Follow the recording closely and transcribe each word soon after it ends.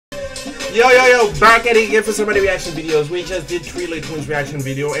Yo, back at it again for somebody reaction videos. We just did 3 Late Twins reaction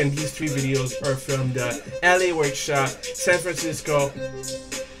video, and these 3 videos are from the LA Workshop, San Francisco.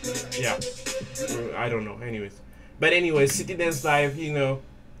 Yeah, I don't know. Anyways, City Dance Live, you know,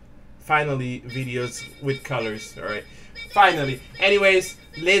 finally videos with colors. All right, finally. Anyways,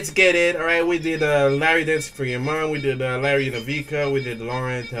 let's get it. All right, we did Larry dancing for your mom. We did Larry and Avika. We did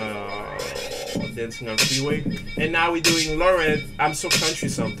Laurent dancing on freeway, and now we're doing Laurent I'm so country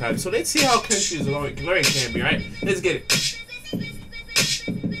sometimes. So let's see how country Laurent can be. Right, let's get it.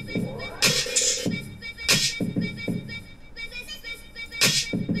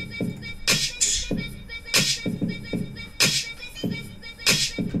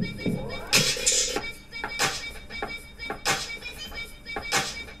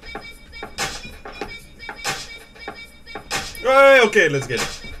 Alright, okay, let's get it.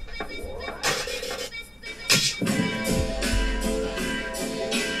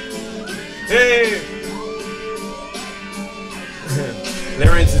 Hey!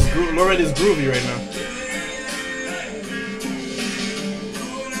 Laurent is groovy right now.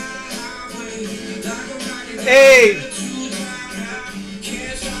 Hey!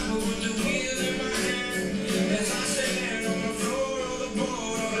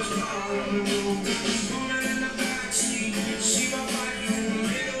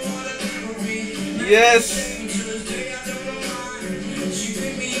 Yes!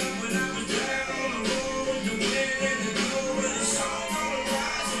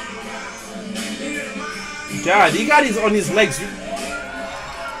 God, he got his on his legs.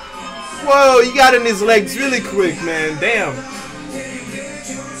 Whoa, he got in his legs really quick, man. Damn.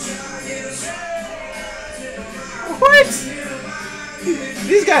 What?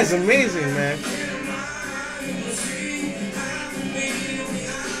 This guy's amazing, man.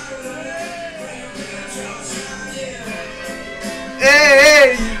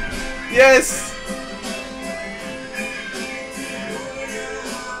 Hey, yes.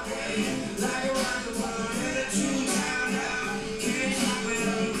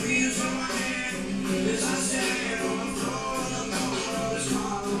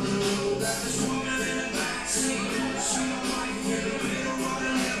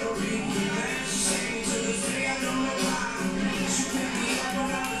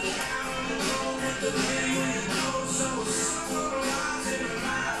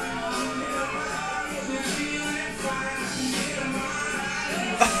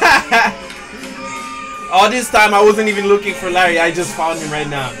 All this time I wasn't even looking for Larry, I just found him right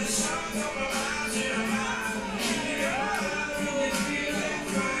now.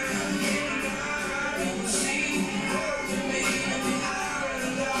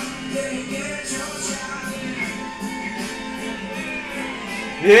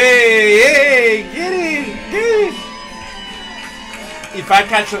 Hey, get it. If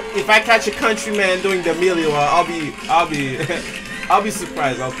I catch a countryman doing the Emilio, I'll be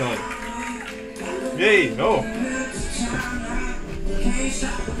surprised, I'll tell you. Hey, oh.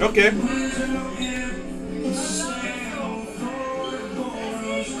 Okay.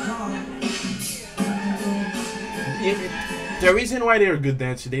 The reason why they're a good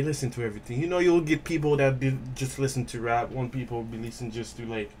dancer, they listen to everything. You know, you'll get people that just listen to rap. One people will be listening just to,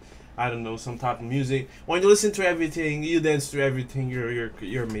 like, I don't know, some type of music. When you listen to everything, you dance to everything. You're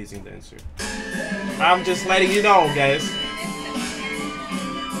an amazing dancer. I'm just letting you know, guys.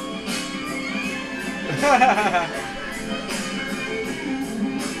 I'm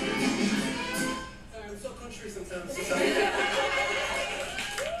so country sometimes.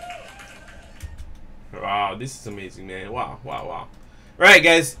 Wow, this is amazing, man. Wow. Alright,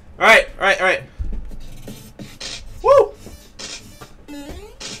 guys. Alright. Woo!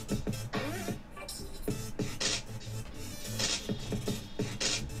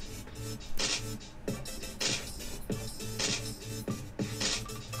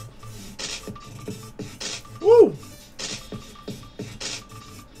 Woo!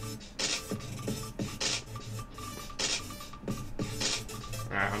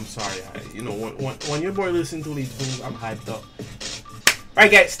 I'm sorry. You know, when your boy listens to these things, I'm hyped up.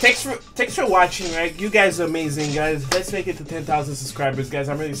 Alright, guys, thanks for watching. Right, you guys are amazing, guys. Let's make it to 10,000 subscribers, guys.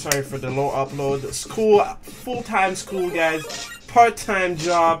 I'm really sorry for the low upload. School, full-time school, guys. Part-time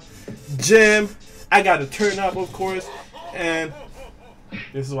job, gym. I gotta turn up, of course, and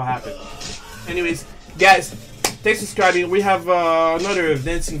this is what happened. Anyways, guys, thanks for subscribing. We have another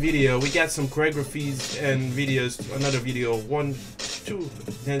dancing video. We got some choreographies and videos. Another video, 2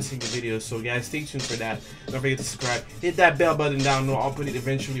 dancing videos. So guys, stay tuned for that. Don't forget to subscribe. Hit that bell button down low. I'll put it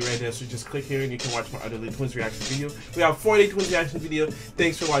eventually right there. So just click here and you can watch my other Late Twins reaction video. We have 4 Late Twins reaction video.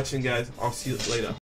 Thanks for watching, guys. I'll see you later.